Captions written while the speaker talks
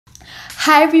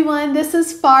Hi everyone, this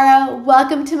is Farah.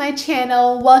 Welcome to my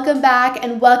channel. Welcome back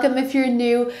and welcome if you're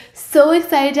new. So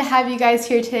excited to have you guys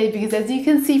here today because as you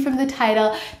can see from the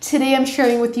title, today I'm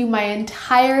sharing with you my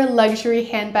entire luxury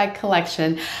handbag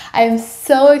collection. I am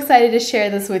so excited to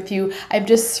share this with you. I'm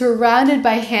just surrounded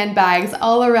by handbags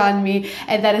all around me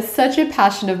and that is such a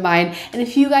passion of mine. And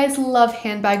if you guys love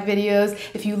handbag videos,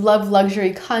 if you love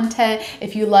luxury content,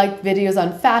 if you like videos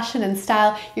on fashion and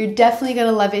style, you're definitely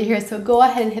gonna love it here. So go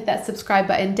ahead and hit that subscribe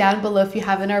button down below if you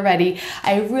haven't already.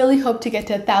 I really hope to get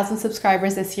to 1,000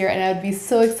 subscribers this year and I would be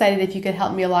so excited if you could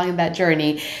help me along in that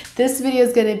journey. This video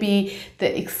is going to be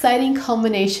the exciting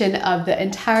culmination of the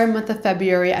entire month of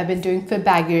February. I've been doing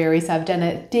Febbaguary, so I've done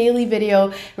a daily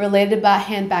video related about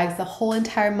handbags the whole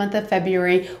entire month of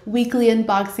February, weekly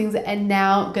unboxings, and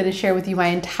now I'm going to share with you my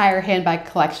entire handbag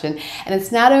collection. And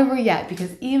it's not over yet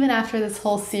because even after this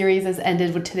whole series has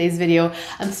ended with today's video,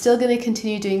 I'm still going to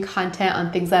continue doing content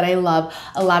on things that I love.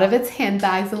 A lot of it's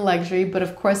handbags and luxury, but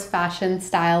of course fashion,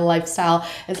 style, lifestyle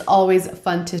is always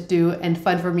fun to do and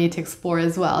fun for me to explore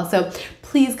as well. So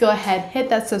please go ahead, hit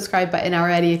that subscribe button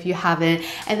already if you haven't,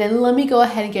 and then let me go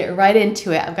ahead and get right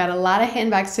into it. I've got a lot of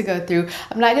handbags to go through.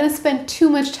 I'm not going to spend too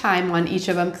much time on each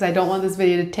of them because I don't want this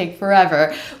video to take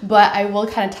forever, but I will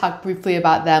kind of talk briefly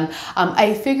about them.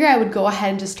 I figure I would go ahead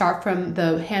and just start from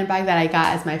the handbag that I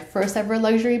got as my first ever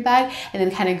luxury bag and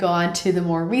then kind of go on to the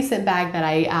more recent bag that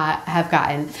I have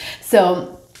gotten.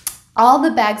 So all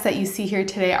the bags that you see here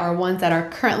today are ones that are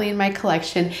currently in my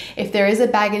collection. If there is a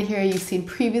bag in here you've seen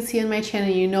previously on my channel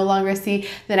and you no longer see,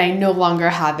 then I no longer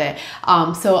have it.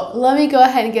 So let me go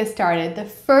ahead and get started. The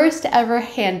first ever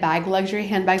handbag, luxury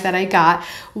handbag that I got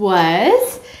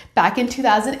was back in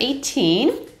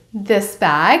 2018, this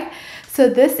bag. So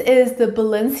this is the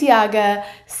Balenciaga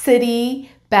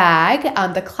City bag,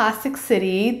 the classic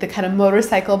City, the kind of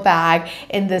motorcycle bag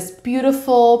in this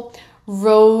beautiful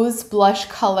rose blush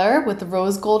color with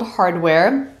rose gold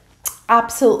hardware.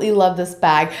 Absolutely love this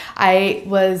bag. I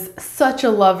was such a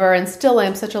lover and still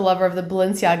am such a lover of the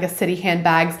Balenciaga City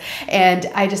handbags, and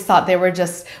I just thought they were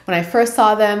just, when I first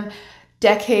saw them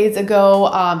decades ago,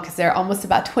 because they're almost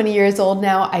about 20 years old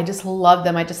now, I just love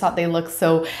them. I just thought they looked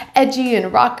so edgy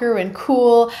and rocker and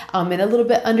cool, and a little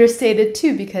bit understated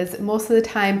too, because most of the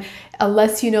time,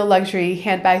 unless you know luxury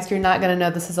handbags, you're not gonna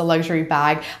know this is a luxury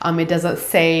bag. It doesn't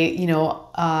say, you know,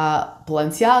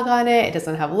 Balenciaga on it. It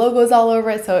doesn't have logos all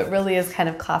over it. So it really is kind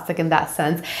of classic in that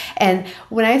sense. And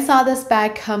when I saw this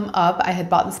bag come up, I had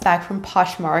bought this bag from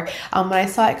Poshmark. When I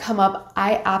saw it come up,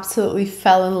 I absolutely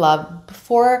fell in love.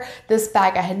 Before this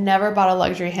bag, I had never bought a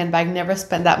luxury handbag, never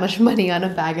spent that much money on a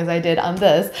bag as I did on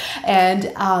this. And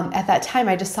at that time,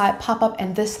 I just saw it pop up,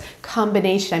 and this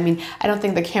combination, I mean, I don't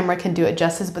think the camera can do it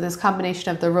justice, but this combination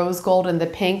of the rose gold and the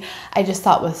pink, I just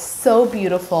thought was so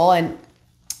beautiful. And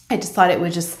I just thought it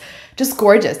was just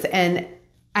gorgeous. And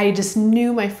I just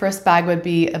knew my first bag would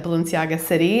be a Balenciaga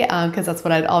City because that's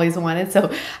what I'd always wanted.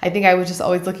 So I think I was just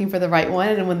always looking for the right one.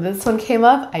 And when this one came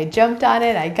up, I jumped on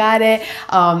it, I got it,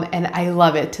 and I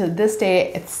love it. To this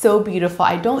day, it's so beautiful.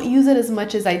 I don't use it as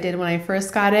much as I did when I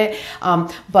first got it,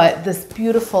 but this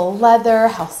beautiful leather,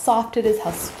 how soft it is,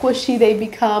 how squishy they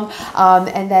become,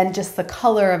 and then just the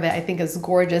color of it, I think is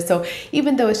gorgeous. So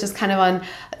even though it's just kind of on,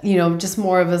 you know, just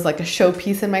more of as like a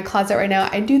showpiece in my closet right now,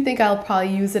 I do think I'll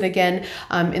probably use it again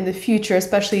in the future,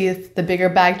 especially if the bigger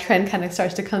bag trend kind of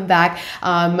starts to come back,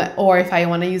 or if I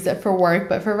want to use it for work.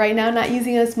 But for right now, not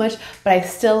using it as much, but I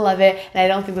still love it, and I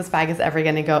don't think this bag is ever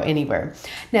going to go anywhere.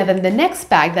 Now then, the next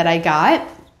bag that I got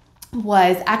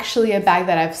was actually a bag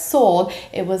that I've sold.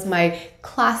 It was my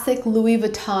classic Louis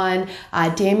Vuitton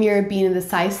Damier Bean in the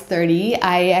size 30.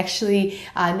 I actually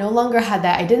no longer had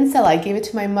that. I didn't sell it. I gave it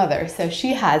to my mother, so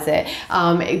she has it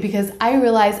because I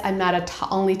realized I'm not a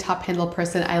only top handle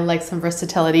person. I like some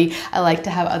versatility. I like to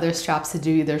have other straps to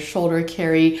do either shoulder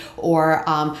carry or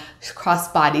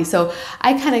crossbody. So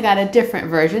I kind of got a different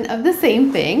version of the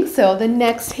same thing. So the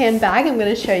next handbag I'm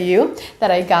going to show you that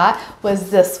I got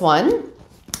was this one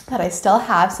that I still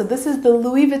have. So this is the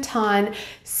Louis Vuitton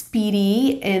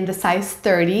Speedy in the size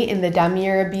 30 in the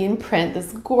Damier Bean print.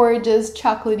 This gorgeous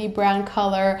chocolatey brown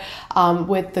color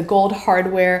with the gold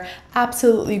hardware.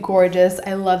 Absolutely gorgeous.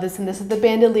 I love this. And this is the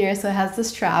bandolier, so it has the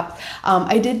strap.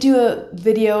 I did do a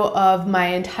video of my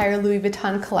entire Louis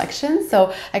Vuitton collection,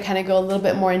 so I kind of go a little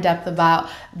bit more in depth about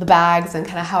the bags and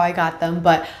kind of how I got them,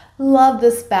 but love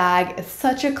this bag. It's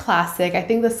such a classic. I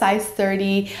think the size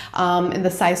 30 and the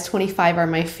size 25 are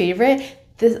my favorite.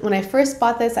 when I first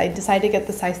bought this, I decided to get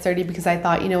the size 30 because I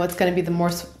thought, you know, it's going to be the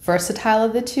most versatile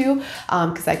of the two,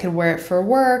 because I could wear it for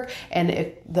work,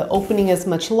 and the opening is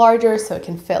much larger, so it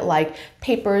can fit like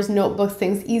papers, notebooks,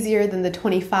 things easier than the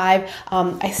 25.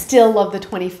 I still love the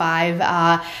 25,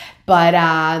 but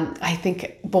I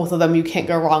think both of them you can't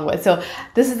go wrong with. So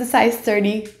this is the size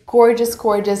 30, gorgeous,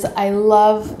 gorgeous. I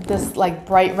love this like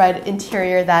bright red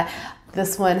interior that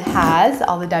this one has,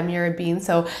 all the damier beans,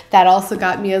 so that also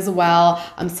got me as well.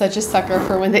 I'm such a sucker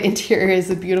for when the interior is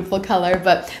a beautiful color,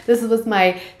 but this was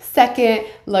my second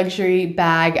luxury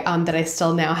bag that I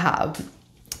still now have.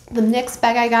 The next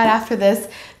bag I got after this,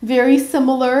 very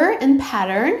similar in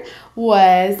pattern,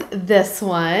 was this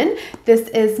one. This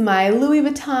is my Louis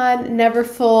Vuitton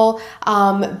Neverfull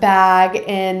bag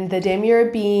in the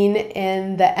damier bean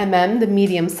in the the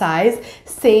medium size.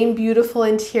 Same beautiful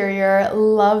interior.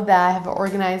 Love that. I have an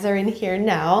organizer in here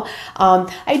now.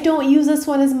 I don't use this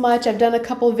one as much. I've done a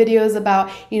couple of videos about,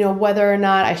 you know, whether or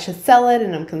not I should sell it,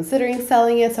 and I'm considering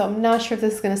selling it, so I'm not sure if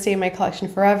this is going to stay in my collection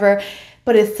forever.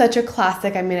 But it's such a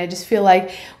classic. I mean, I just feel like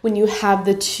when you have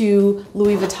the two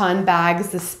Louis Vuitton bags,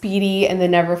 the Speedy and the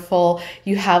Neverfull,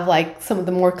 you have like some of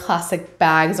the more classic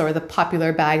bags or the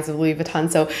popular bags of Louis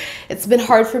Vuitton. So it's been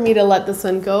hard for me to let this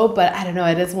one go, but I don't know,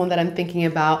 it is one that I'm thinking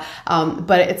about.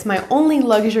 But it's my only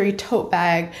luxury tote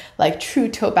bag, like true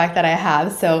tote bag that I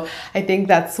have. So I think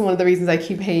that's one of the reasons I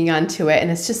keep hanging on to it.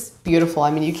 And it's just beautiful. I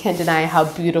mean, you can't deny how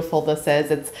beautiful this is.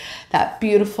 It's that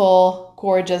beautiful,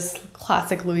 gorgeous,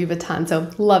 classic Louis Vuitton, so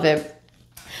love it.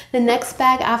 The next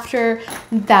bag after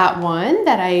that one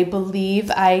that I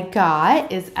believe I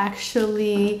got is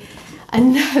actually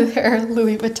another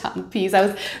Louis Vuitton piece. I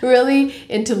was really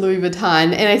into Louis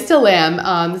Vuitton, and I still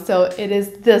am, so it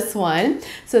is this one.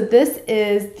 So this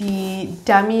is the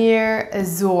Damier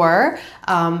Azur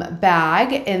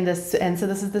bag, and so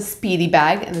this is the Speedy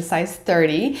bag in the size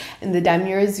 30, in the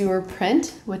Damier Azur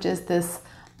print, which is this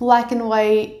black and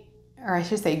white, or I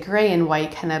should say gray and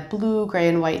white, kind of blue, gray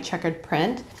and white checkered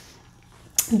print.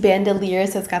 Bandolier,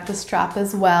 so it's got the strap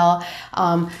as well.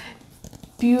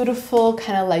 Beautiful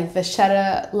kind of like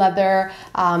vachetta leather.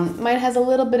 Mine has a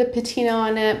little bit of patina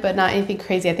on it, but not anything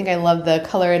crazy. I think I love the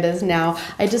color it is now.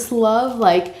 I just love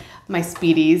like my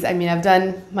Speedies. I mean, I've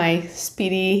done my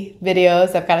Speedy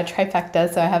videos. I've got a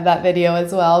trifecta, so I have that video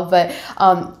as well. But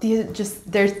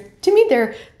to me,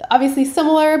 they're obviously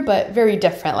similar, but very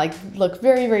different, like look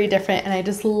very, very different. And I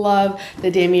just love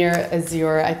the Damier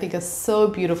Azur. I think it's so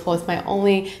beautiful. It's my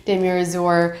only Damier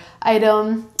Azur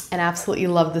item, and absolutely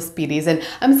love the Speedies. And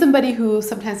I'm somebody who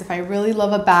sometimes if I really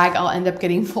love a bag, I'll end up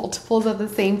getting multiples of the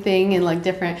same thing in like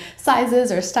different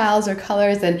sizes or styles or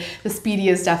colors. And the Speedy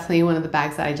is definitely one of the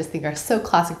bags that I just think are so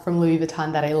classic from Louis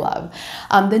Vuitton that I love.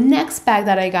 The next bag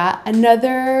that I got,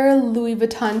 another Louis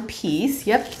Vuitton piece.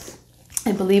 Yep.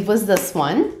 I believe was this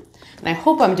one. And I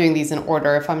hope I'm doing these in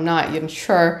order. If I'm not, I'm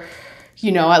sure,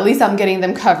 you know, at least I'm getting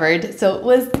them covered. So it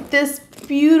was this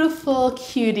beautiful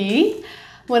cutie,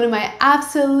 one of my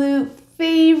absolute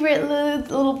favorite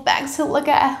little bags to look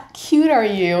at. How cute are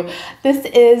you? This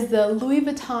is the Louis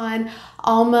Vuitton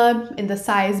Alma in the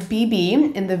size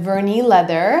BB in the vernis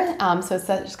leather. So it's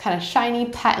that just kind of shiny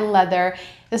patent leather.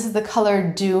 This is the color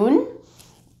Dune.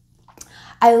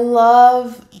 I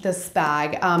love this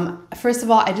bag. First of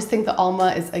all, I just think the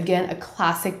Alma is, again, a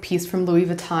classic piece from Louis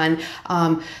Vuitton.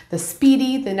 The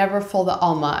Speedy, the Neverfull, the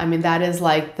Alma. I mean, that is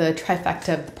like the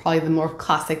trifecta of probably the more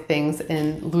classic things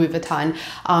in Louis Vuitton.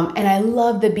 And I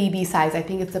love the BB size. I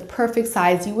think it's a perfect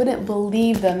size. You wouldn't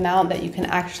believe the amount that you can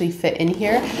actually fit in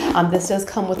here. This does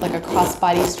come with like a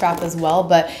crossbody strap as well,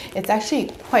 but it's actually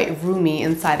quite roomy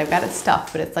inside. I've got it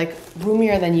stuffed, but it's like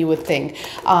roomier than you would think.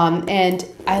 And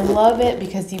I love it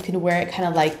because you can wear it kind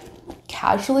of like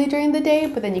casually during the day,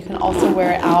 but then you can also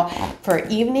wear it out for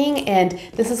evening. And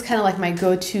this is kind of like my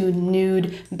go-to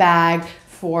nude bag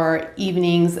for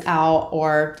evenings out,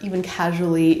 or even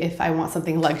casually if I want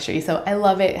something luxury. So I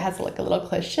love it. It has like a little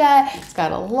clochette. It's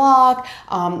got a lock.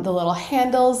 The little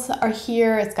handles are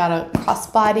here. It's got a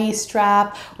crossbody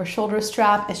strap or shoulder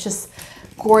strap. It's just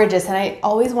gorgeous. And I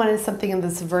always wanted something in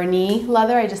this vernis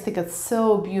leather. I just think it's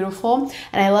so beautiful.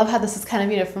 And I love how this is kind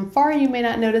of, you know, from far you may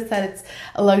not notice that it's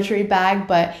a luxury bag,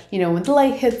 but you know, when the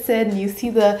light hits it and you see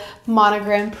the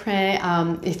monogram print,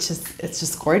 it's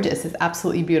just gorgeous. It's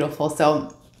absolutely beautiful.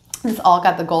 So it's all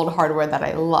got the gold hardware that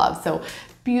I love. So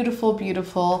beautiful,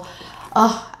 beautiful.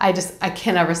 Oh, I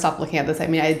can't ever stop looking at this. I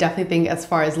mean, I definitely think as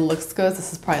far as looks goes,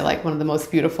 this is probably like one of the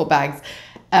most beautiful bags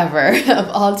ever of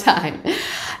all time.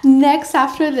 Next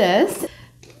after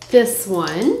this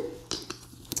one,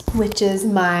 which is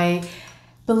my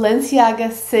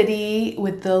Balenciaga City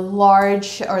with the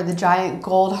large or the giant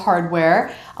gold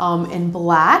hardware in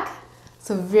black.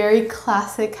 So very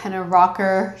classic kind of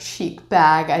rocker chic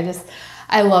bag.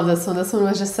 I love this one. This one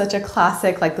was just such a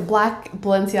classic. Like the black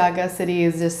Balenciaga City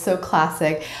is just so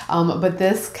classic. But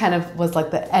this kind of was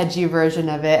like the edgy version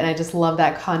of it. And I just love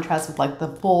that contrast with like the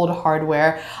bold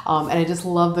hardware. And I just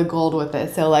love the gold with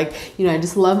it. So like, you know, I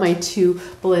just love my two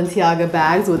Balenciaga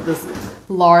bags with this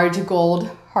large gold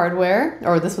hardware,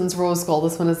 or this one's rose gold,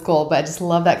 this one is gold, but I just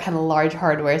love that kind of large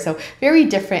hardware. So very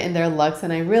different in their looks,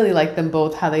 and I really like them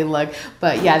both, how they look.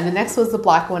 But yeah, the next was the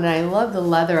black one, and I love the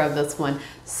leather of this one.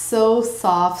 So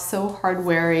soft, so hard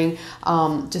wearing,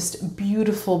 just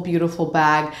beautiful, beautiful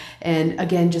bag. And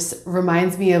again, just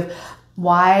reminds me of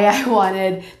why I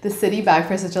wanted the City bag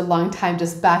for such a long time,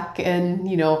 just back in,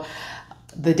 you know,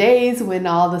 the days when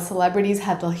all the celebrities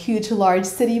had the huge large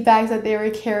City bags that they were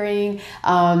carrying,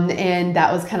 and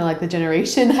that was kind of like the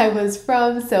generation I was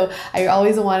from. So I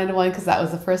always wanted one because that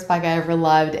was the first bag I ever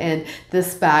loved, and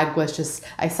this bag was just,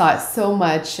 I saw it so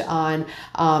much on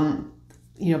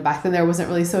you know, back then there wasn't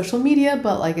really social media,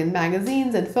 but like in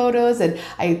magazines and photos, and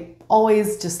I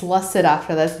always just lusted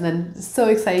after this, and then so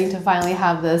exciting to finally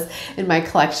have this in my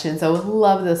collection. So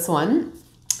love this one.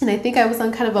 And I think I was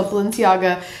on kind of a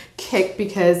Balenciaga kick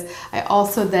because I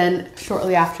also then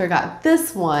shortly after got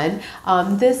this one.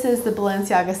 This is the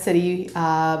Balenciaga City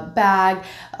bag.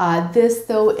 This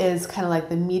though is kind of like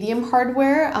the medium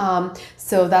hardware.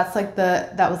 So that's like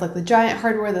that was like the giant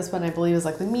hardware. This one I believe is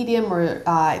like the medium, or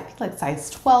I think like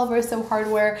size 12 or so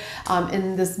hardware,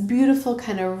 in this beautiful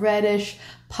kind of reddish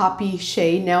poppy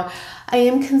shade. Now I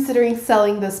am considering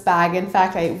selling this bag. In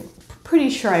fact, I'm pretty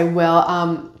sure I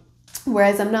will.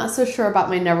 Whereas I'm not so sure about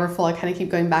my Neverfull. I kind of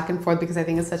keep going back and forth because I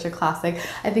think it's such a classic.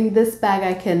 I think this bag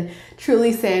I can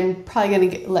truly say I'm probably going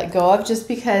to let go of, just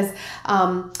because,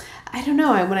 I don't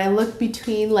know, when I look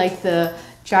between like the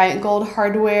giant gold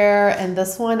hardware and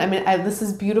this one, I mean, this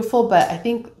is beautiful, but I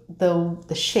think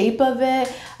the shape of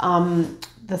it,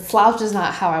 the slouch is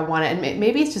not how I want it. And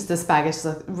maybe it's just this bag is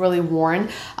just really worn.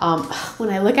 When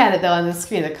I look at it though on the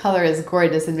screen, the color is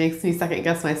gorgeous and makes me second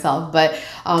guess myself. But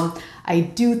I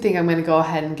do think I'm going to go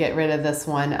ahead and get rid of this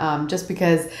one, just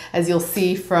because, as you'll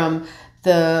see from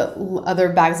the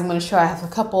other bags I'm going to show, I have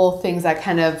a couple things that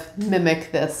kind of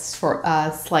mimic this for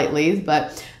slightly.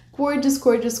 But gorgeous,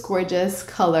 gorgeous, gorgeous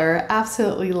color.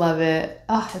 Absolutely love it.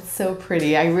 Oh, it's so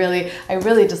pretty. I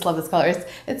really just love this color.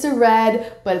 It's a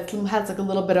red, but it has like a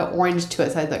little bit of orange to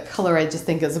it. So the color I just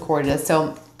think is gorgeous.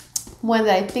 So one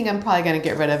that I think I'm probably going to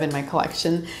get rid of in my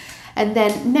collection. And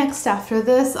then next after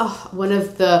this, one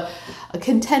of the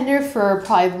contender for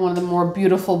probably one of the more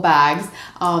beautiful bags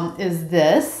is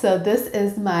this. So this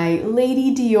is my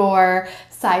Lady Dior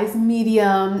size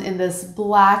medium in this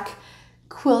black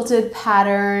quilted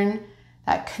pattern,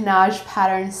 that canage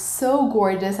pattern, so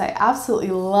gorgeous. I absolutely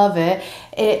love it.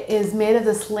 It is made of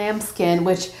this lambskin,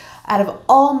 which out of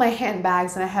all my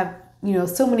handbags, and I have, you know,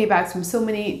 so many bags from so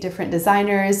many different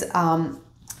designers,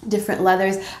 different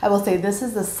leathers, I will say this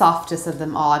is the softest of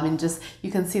them all. I mean, just, you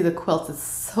can see the quilt is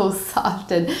so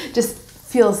soft and just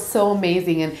feels so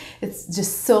amazing, and it's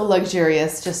just so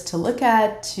luxurious just to look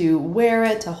at, to wear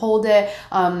it, to hold it.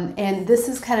 And this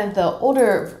is kind of the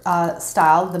older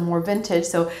style, the more vintage.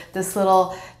 So this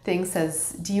little thing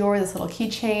says Dior, this little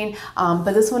keychain,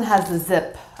 but this one has the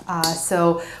zip.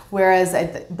 So whereas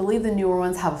I believe the newer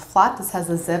ones have a flat, this has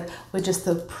a zip with just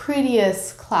the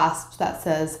prettiest clasp that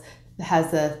says,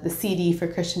 has the CD for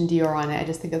Christian Dior on it. I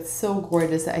just think it's so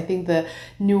gorgeous. I think the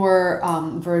newer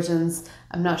versions,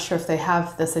 I'm not sure if they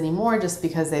have this anymore, just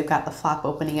because they've got the flap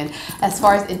opening. And as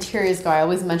far as interiors go, I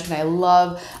always mention I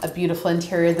love a beautiful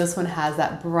interior. This one has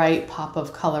that bright pop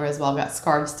of color as well. I've got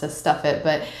scarves to stuff it,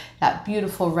 but that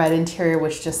beautiful red interior,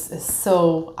 which just is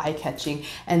so eye-catching.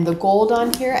 And the gold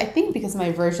on here, I think because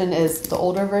my version is the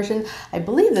older version, I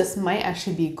believe this might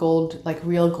actually be gold, like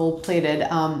real gold plated.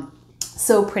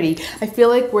 So pretty. I feel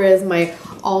like whereas my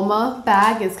Alma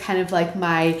bag is kind of like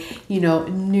my, you know,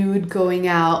 nude going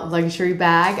out luxury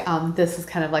bag, this is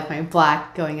kind of like my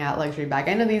black going out luxury bag.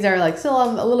 I know these are like still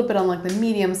a little bit on like the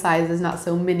medium sizes, not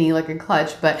so mini like a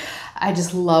clutch, but I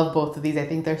just love both of these. I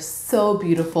think they're so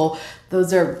beautiful.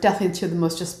 Those are definitely two of the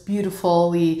most just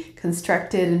beautifully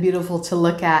constructed and beautiful to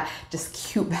look at, just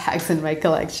cute bags in my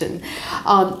collection.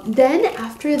 Then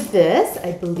after this,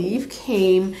 I believe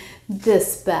came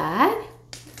this bag,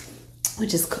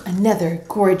 which is another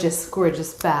gorgeous,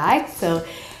 gorgeous bag. So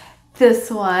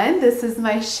this is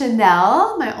my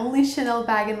Chanel, my only Chanel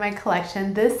bag in my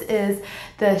collection. This is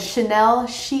the Chanel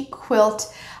Chic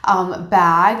Quilt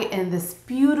bag in this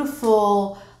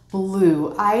beautiful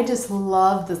blue. I just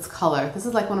love this color. This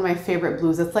is like one of my favorite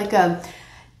blues. It's like a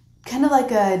kind of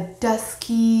like a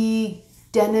dusky,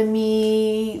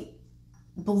 denim-y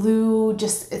blue.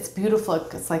 Just, it's beautiful.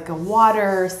 It's like a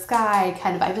water, sky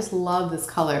kind of. I just love this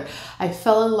color. I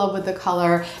fell in love with the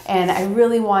color, and I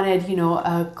really wanted, you know,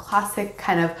 a classic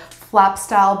kind of flap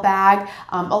style bag.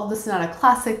 Although this is not a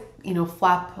classic, you know,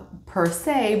 flap per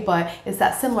se, but it's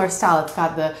that similar style. It's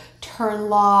got the turn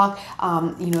lock,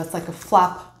 you know, it's like a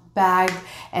flap bag,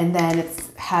 and then it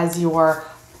has your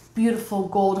beautiful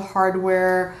gold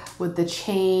hardware with the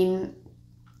chain.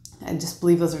 I just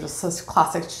believe those are just such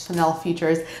classic Chanel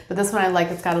features. But this one I like.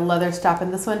 It's got a leather strap,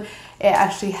 and this one, it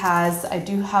actually has, I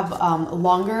do have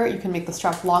longer, you can make the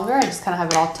strap longer. I just kind of have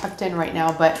it all tucked in right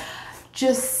now, but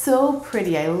just so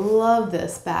pretty. I love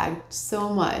this bag so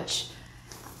much.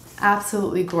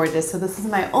 Absolutely gorgeous. So this is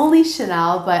my only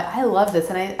Chanel, but I love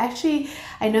this. And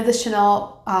I know the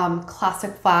Chanel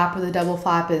classic flap or the double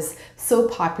flap is so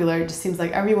popular. It just seems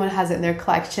like everyone has it in their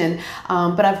collection.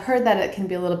 But I've heard that it can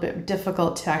be a little bit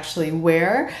difficult to actually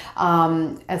wear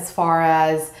as far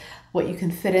as what you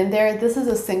can fit in there. This is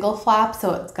a single flap,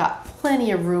 so it's got plenty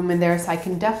of room in there, so I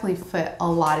can definitely fit a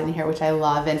lot in here, which I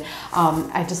love. And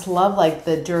I just love like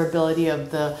the durability of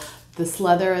this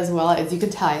leather as well. As you can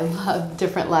tell, I love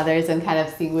different leathers and kind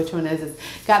of seeing which one is.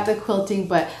 It's got the quilting,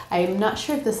 but I'm not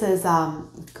sure if this is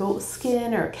goat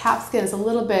skin or calf skin. It's a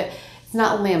little bit, it's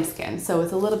not lambskin, so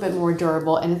it's a little bit more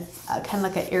durable, and it's kind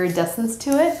of like an iridescence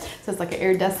to it. So it's like an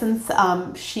iridescence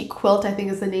sheet quilt, I think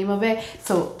is the name of it.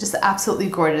 So just absolutely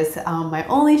gorgeous. My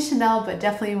only Chanel, but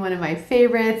definitely one of my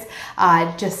favorites.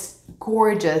 Just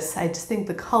gorgeous. I just think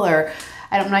the color,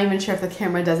 I'm not even sure if the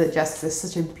camera does it justice.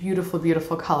 It's such a beautiful,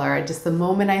 beautiful color. Just the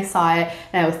moment I saw it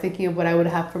and I was thinking of what I would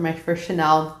have for my first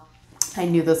Chanel, I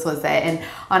knew this was it. And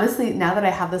honestly, now that I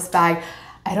have this bag,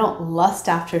 I don't lust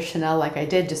after Chanel like I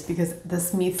did, just because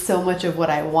this meets so much of what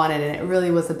I wanted, and it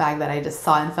really was a bag that I just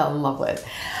saw and fell in love with.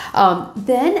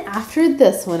 Then after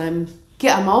this one,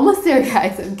 I'm almost there,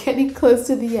 guys. I'm getting close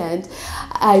to the end.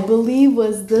 I believe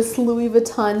was this Louis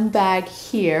Vuitton bag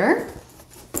here.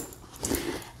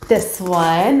 This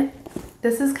one.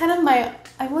 This is kind of my,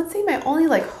 I would say my only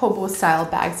like hobo style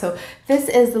bag. So this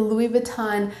is the Louis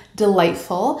Vuitton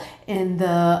Delightful in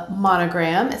the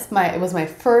monogram. It was my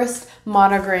first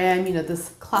monogram, you know, this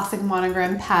classic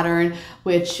monogram pattern,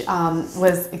 which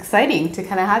was exciting to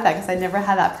kind of have that, because I never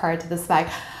had that prior to this bag.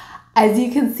 As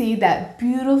you can see, that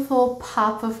beautiful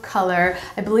pop of color,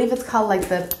 I believe it's called like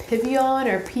the Pivot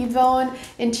or Pivot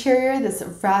interior, this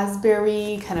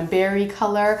raspberry kind of berry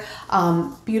color.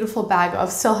 Beautiful bag. I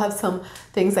still have some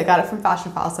things. I got it from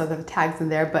Fashion File, so I have tags in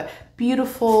there, but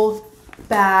beautiful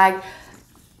bag.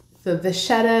 The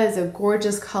vachetta is a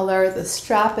gorgeous color. The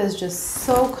strap is just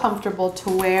so comfortable to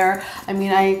wear. I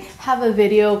mean, I have a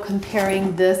video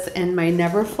comparing this and my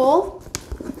Neverfull,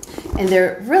 and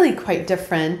they're really quite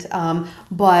different,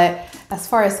 but as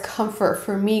far as comfort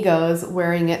for me goes,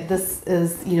 wearing it, this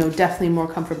is, you know, definitely more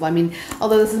comfortable. I mean,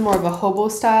 although this is more of a hobo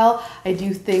style, I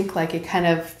do think like it kind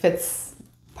of fits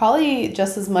probably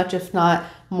just as much, if not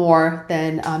more,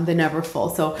 than the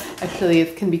Neverfull. So actually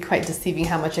it can be quite deceiving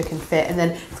how much it can fit. And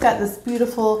then it's got this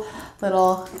beautiful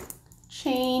little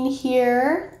chain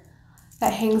here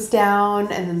that hangs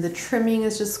down, and then the trimming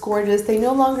is just gorgeous. They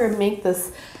no longer make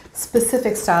this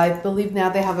specific style. I believe now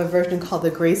they have a version called the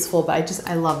Graceful, but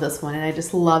I love this one, and I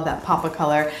just love that pop of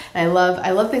color. And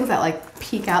I love things that like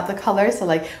peek out the color. So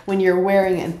like when you're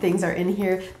wearing it and things are in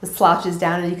here, the slouch is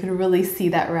down and you can really see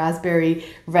that raspberry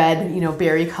red, you know,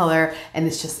 berry color, and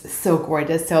it's just so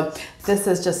gorgeous. So this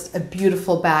is just a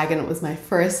beautiful bag, and it was my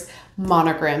first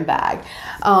monogram bag.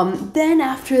 Then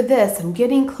after this, I'm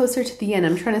getting closer to the end.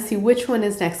 I'm trying to see which one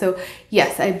is next. So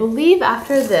yes, I believe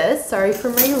after this, sorry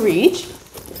for my reach,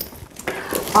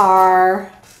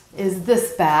 is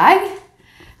this bag.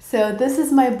 So this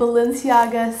is my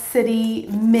Balenciaga City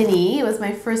Mini. It was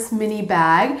my first mini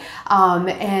bag,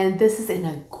 and this is in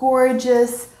a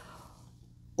gorgeous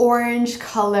orange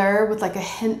color with like a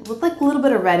hint, with like a little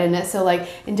bit of red in it. So like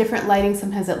in different lighting,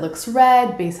 sometimes it looks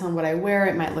red. Based on what I wear,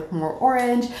 it might look more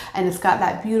orange, and it's got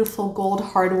that beautiful gold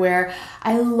hardware.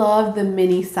 I love the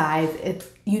mini size.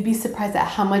 You'd be surprised at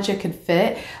how much it could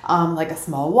fit, like a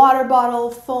small water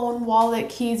bottle, phone, wallet,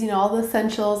 keys, you know, all the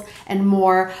essentials and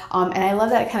more. And I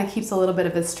love that it kind of keeps a little bit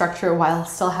of its structure while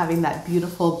still having that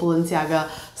beautiful Balenciaga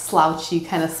slouchy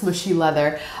kind of smushy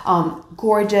leather.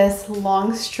 Gorgeous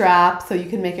long strap, so you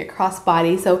can make it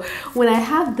crossbody. So when I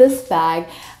have this bag,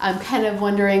 I'm kind of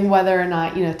wondering whether or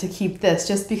not, you know, to keep this,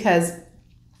 just because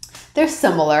they're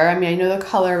similar. I mean, I know the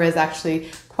color is actually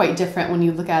quite different when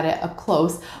you look at it up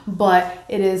close, but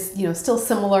it is, you know, still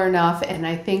similar enough. And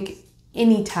I think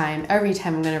anytime, every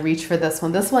time I'm going to reach for this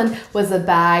one. This one was a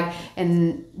bag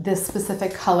in this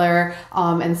specific color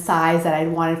and size that I'd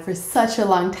wanted for such a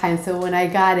long time. So when I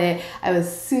got it, I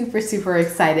was super, super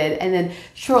excited. And then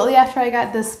shortly after I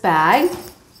got this bag,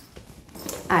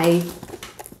 I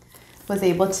was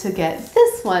able to get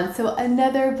this one. So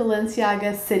another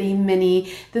Balenciaga City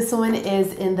Mini. This one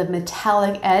is in the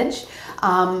metallic edge.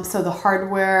 So the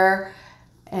hardware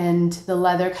and the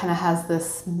leather kind of has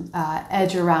this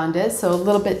edge around it. So a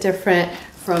little bit different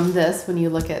from this when you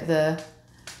look at the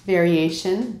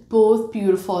variation. Both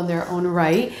beautiful in their own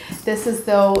right. This is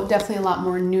though definitely a lot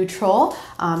more neutral,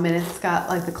 and it's got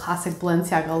like the classic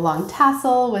Balenciaga long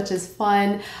tassel, which is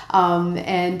fun.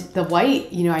 And the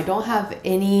white, you know, I don't have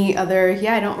any other,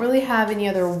 I don't really have any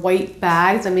other white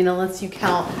bags. I mean, unless you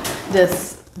count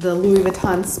the Louis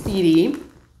Vuitton Speedy.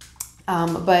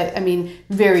 But I mean,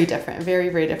 very different, very,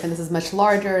 very different. This is much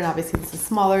larger and obviously this is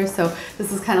smaller. So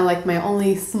this is kind of like my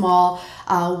only small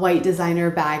white designer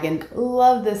bag, and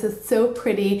love this. It's so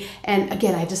pretty. And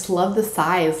again, I just love the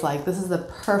size. Like this is the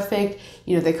perfect,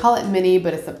 you know, they call it mini,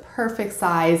 but it's the perfect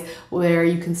size where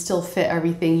you can still fit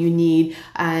everything you need.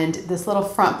 And this little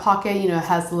front pocket, you know,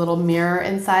 has a little mirror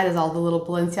inside as all the little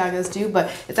Balenciagas do, but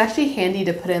it's actually handy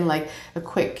to put in like a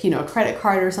quick, you know, a credit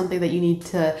card or something that you need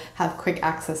to have quick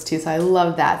access to. So I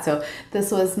love that. So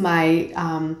this was my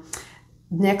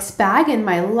next bag and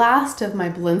my last of my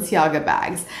Balenciaga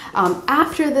bags.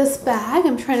 After this bag,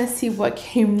 I'm trying to see what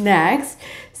came next.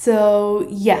 So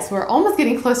yes, we're almost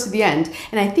getting close to the end.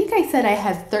 And I think I said I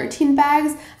had 13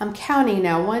 bags. I'm counting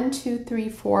now. 1, 2, 3,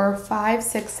 4, 5,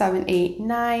 6, 7, 8,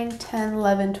 9, 10,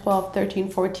 11, 12, 13,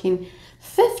 14,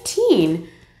 15.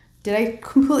 Did I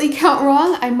completely count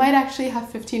wrong? I might actually have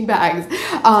 15 bags.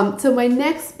 So my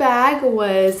next bag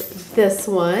was this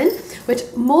one, which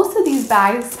most of these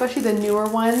bags, especially the newer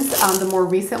ones, the more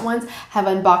recent ones, have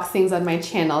unboxings on my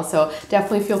channel. So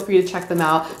definitely feel free to check them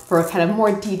out for kind of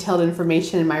more detailed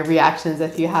information and my reactions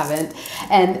if you haven't.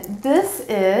 And this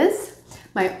is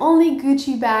my only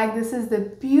Gucci bag. This is the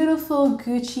beautiful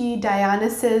Gucci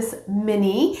Dionysus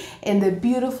Mini in the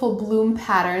beautiful bloom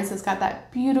pattern. So it's got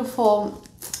that beautiful,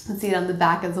 you can see it on the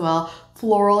back as well,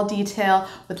 floral detail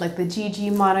with like the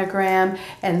GG monogram,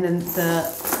 and then the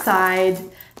side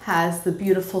has the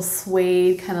beautiful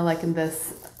suede, kind of like in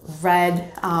this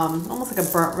red, almost like a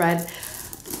burnt red,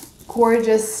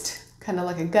 gorgeous, kind of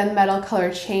like a gunmetal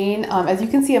color chain. As you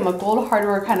can see, I'm a gold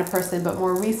hardware kind of person, but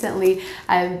more recently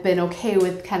I've been okay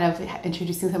with kind of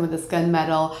introducing some of this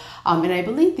gunmetal. And I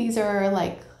believe these are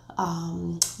like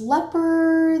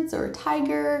leopards or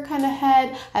tiger kind of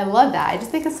head. I love that. I just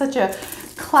think it's such a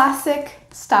classic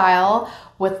style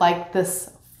with like this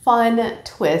fun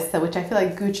twist, which I feel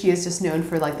like Gucci is just known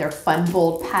for, like their fun,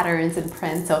 bold patterns and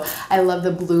prints. So I love the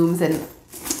blooms, and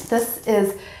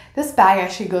this bag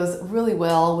actually goes really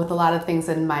well with a lot of things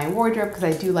in my wardrobe because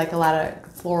I do like a lot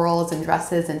of florals and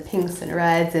dresses and pinks and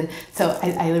reds, and so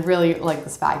I really like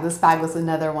this bag. This bag was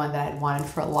another one that I'd wanted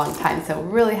for a long time, so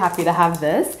really happy to have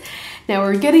this. Now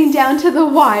we're getting down to the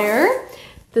wire.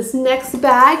 This next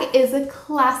bag is a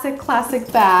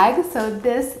classic bag. So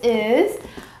this is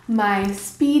my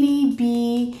Speedy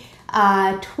B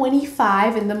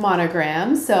 25 in the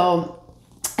monogram. So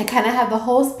I kind of have the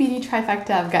whole Speedy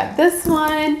trifecta. I've got this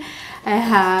one, I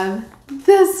have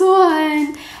this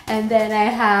one, and then I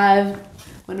have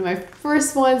one of my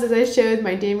first ones, as I showed,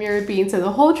 my Damier Bean. So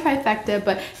the whole trifecta,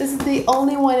 but this is the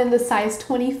only one in the size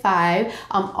 25.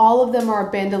 All of them are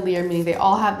bandolier, meaning they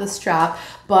all have the strap,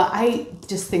 but I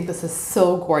just think this is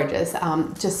so gorgeous.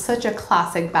 Just such a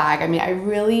classic bag. I mean,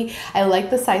 I like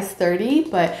the size 30,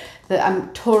 but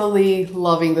I'm totally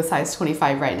loving the size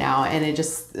 25 right now. And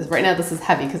right now this is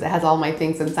heavy because it has all my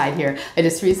things inside here. I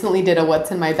just recently did a what's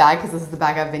in my bag because this is the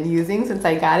bag I've been using since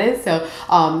I got it. So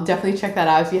definitely check that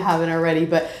out if you haven't already.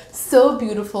 But so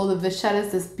beautiful. The vachette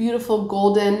is this beautiful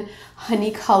golden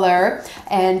honey color,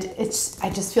 and I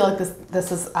just feel like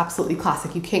this is absolutely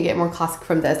classic. You can't get more classic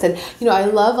from this. And you know, I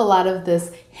love a lot of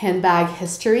this handbag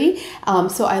history.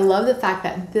 So I love the fact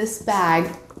that this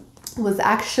bag was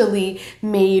actually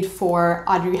made for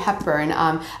Audrey Hepburn.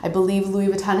 I believe Louis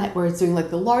Vuitton was doing like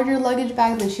the larger luggage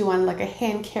bags, and she wanted like a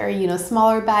hand carry, you know,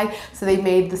 smaller bag. So they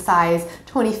made the size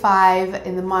 25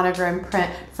 in the monogram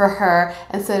print for her.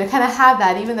 And so to kind of have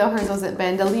that, even though hers wasn't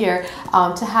bandolier,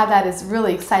 to have that is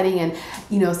really exciting. And,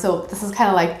 you know, so this is kind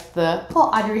of like the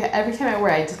whole Audrey, every time I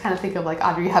wear it, I just kind of think of like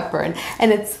Audrey Hepburn.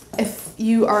 And it's, if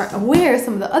you aren't aware,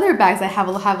 some of the other bags I have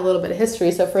a little bit of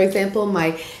history. So for example,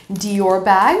 my Dior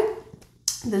bag,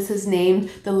 This is named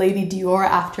the Lady Dior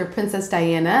after Princess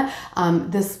Diana.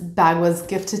 This bag was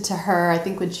gifted to her, I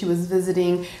think, when she was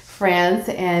visiting France,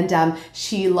 and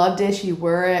she loved it. She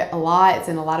wore it a lot. It's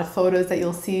in a lot of photos that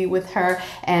you'll see with her,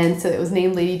 and so it was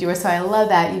named Lady Dior. So I love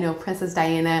that, you know, Princess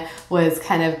Diana was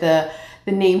kind of the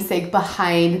namesake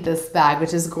behind this bag,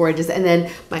 which is gorgeous. And then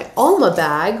my Alma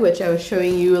bag, which I was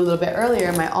showing you a little bit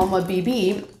earlier, my Alma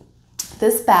BB,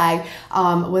 this bag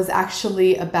was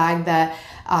actually a bag that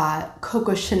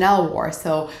Coco Chanel wore.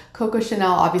 So Coco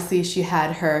Chanel, obviously she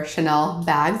had her Chanel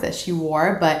bags that she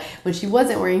wore, but when she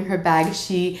wasn't wearing her bag,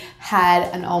 she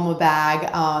had an Alma bag,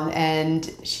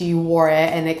 and she wore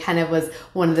it, and it kind of was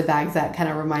one of the bags that kind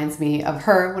of reminds me of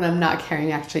her when I'm not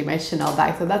carrying actually my Chanel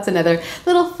bag. So that's another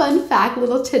little fun fact,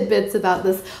 little tidbits about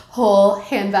this whole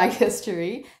handbag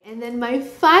history. And then my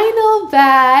final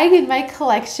bag in my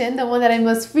collection, the one that I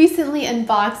most recently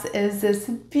unboxed, is this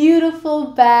beautiful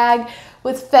bag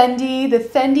with Fendi, the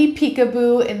Fendi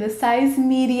Peekaboo in the size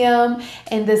medium,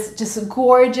 and this just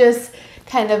gorgeous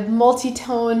kind of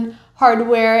multi-tone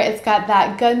hardware. It's got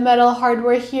that gunmetal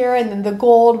hardware here, and then the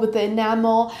gold with the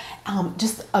enamel.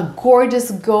 Just a gorgeous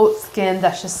goat skin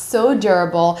that's just so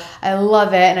durable. I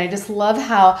love it, and I just love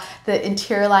how the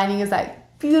interior lining is that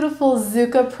beautiful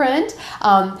Zucca print.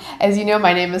 As you know,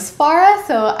 my name is Farah,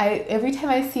 so every time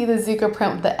I see the Zucca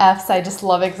print with the F's, I just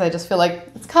love it because I just feel like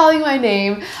it's calling my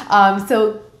name.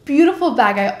 So beautiful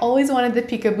bag. I always wanted the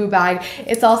Peekaboo bag.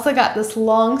 It's also got this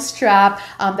long strap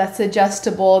that's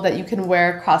adjustable that you can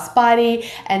wear crossbody,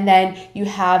 and then you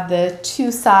have the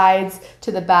two sides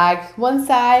to the bag, one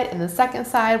side and the second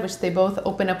side, which they both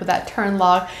open up with that turn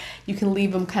lock. You can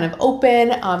leave them kind of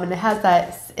open, and it has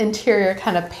that interior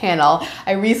kind of panel.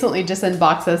 I recently just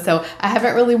unboxed this, so I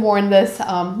haven't really worn this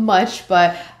much,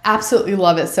 but absolutely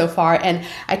love it so far. And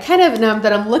I kind of, now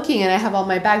that I'm looking and I have all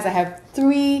my bags, I have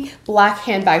 3 black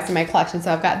handbags in my collection.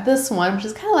 So I've got this one, which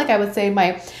is kind of like, I would say,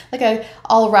 my like a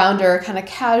all-rounder kind of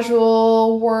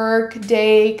casual work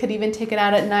day, could even take it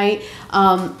out at night.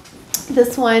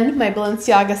 This one, my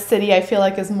Balenciaga City, I feel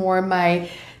like is more my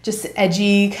just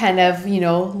edgy kind of, you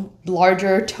know,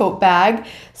 larger tote bag.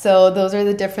 So those are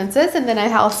the differences. And then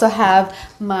I also have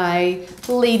my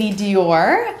Lady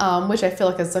Dior, which I feel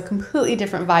like is a completely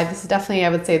different vibe. This is definitely, I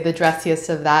would say, the dressiest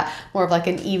of that, more of like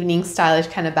an evening stylish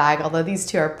kind of bag, although these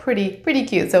two are pretty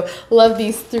cute. So love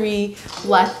these 3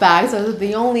 black bags. Those are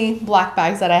the only black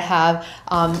bags that I have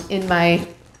in my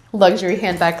luxury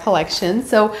handbag collection.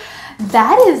 So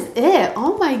that is it.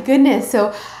 Oh my goodness.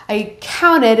 So I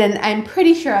counted, and I'm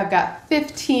pretty sure I've got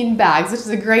 15 bags, which is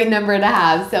a great number to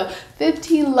have. So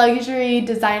 15 luxury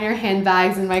designer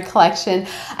handbags in my collection.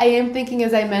 I am thinking,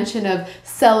 as I mentioned, of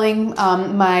selling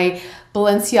my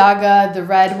Balenciaga, the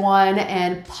red one,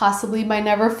 and possibly my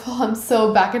Neverfull. I'm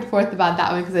so back and forth about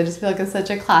that one because I just feel like it's such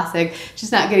a classic.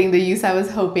 Just not getting the use I was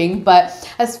hoping.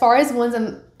 But as far as ones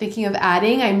I'm thinking of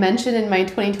adding, I mentioned in my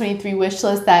 2023 wish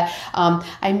list that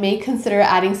I may consider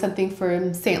adding something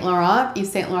from Saint Laurent,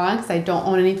 Yves Saint Laurent, because I don't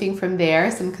own anything from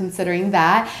there, so I'm considering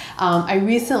that. I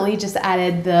recently just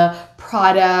added the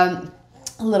Prada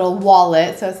little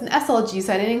wallet, so it's an SLG,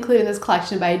 so I didn't include it in this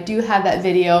collection, but I do have that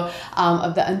video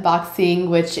of the unboxing,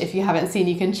 which if you haven't seen,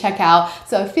 you can check out.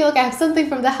 So I feel like I have something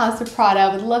from the House of Prada.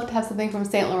 I would love to have something from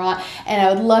Saint Laurent, and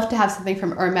I would love to have something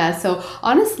from Hermes. So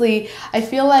honestly, I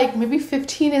feel like maybe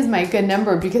 15 is my good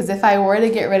number, because if I were to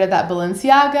get rid of that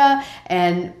Balenciaga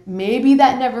and maybe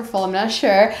that Neverfull, I'm not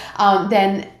sure,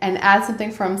 then and add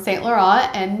something from Saint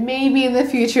Laurent, and maybe in the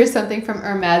future something from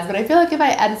Hermes. But I feel like if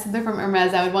I added something from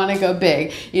Hermes, I would want to go big.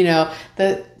 You know,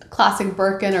 the classic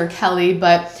Birkin or Kelly,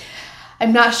 but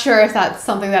I'm not sure if that's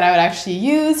something that I would actually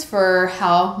use for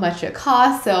how much it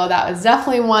costs. So that was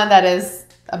definitely one that is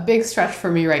a big stretch for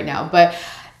me right now. But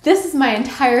this is my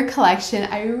entire collection.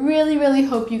 I really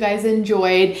hope you guys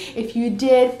enjoyed. If you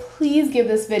did, please give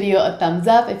this video a thumbs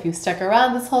up. If you stuck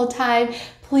around this whole time,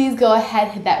 please go ahead,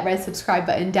 hit that red subscribe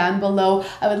button down below.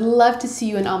 I would love to see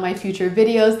you in all my future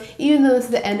videos. Even though this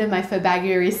is the end of my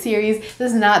February series,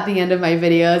 this is not the end of my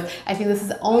videos. I think this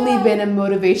has only been a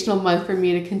motivational month for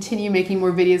me to continue making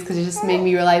more videos, because it just made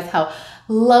me realize how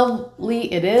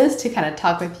lovely it is to kind of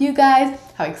talk with you guys,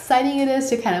 how exciting it is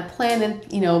to kind of plan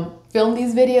and, you know, film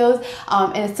these videos,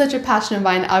 and it's such a passion of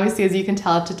mine, obviously, as you can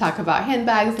tell, to talk about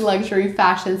handbags, luxury,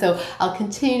 fashion. So I'll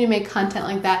continue to make content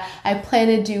like that. I plan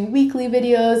to do weekly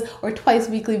videos or twice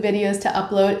weekly videos to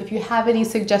upload. If you have any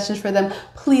suggestions for them,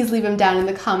 please leave them down in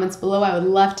the comments below. I would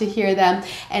love to hear them.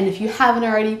 And if you haven't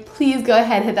already, please go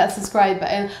ahead, hit that subscribe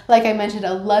button. Like I mentioned,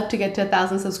 I'd love to get to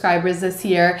 1,000 subscribers this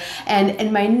year. And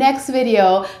in my next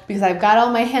video, because I've got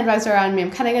all my handbags around me,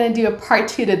 I'm kind of going to do a part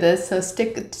 2 to this, so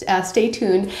stay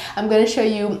tuned. I'm going to show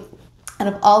you out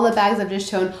of all the bags I've just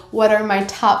shown, what are my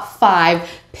top 5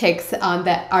 picks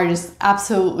that are just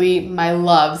absolutely my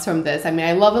loves from this. I mean,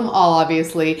 I love them all,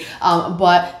 obviously,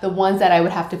 but the ones that I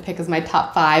would have to pick as my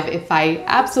top 5 if I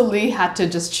absolutely had to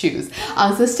just choose.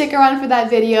 So stick around for that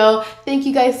video. Thank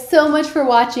you guys so much for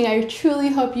watching. I truly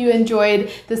hope you enjoyed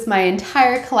my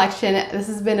entire collection. This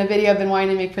has been a video I've been wanting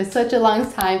to make for such a long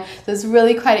time, so it's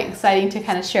really quite exciting to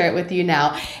kind of share it with you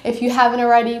now. If you haven't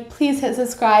already, please hit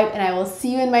subscribe, and I will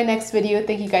see you in my next video.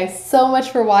 Thank you guys so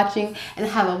much for watching, and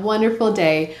have a wonderful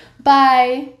day.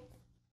 Bye!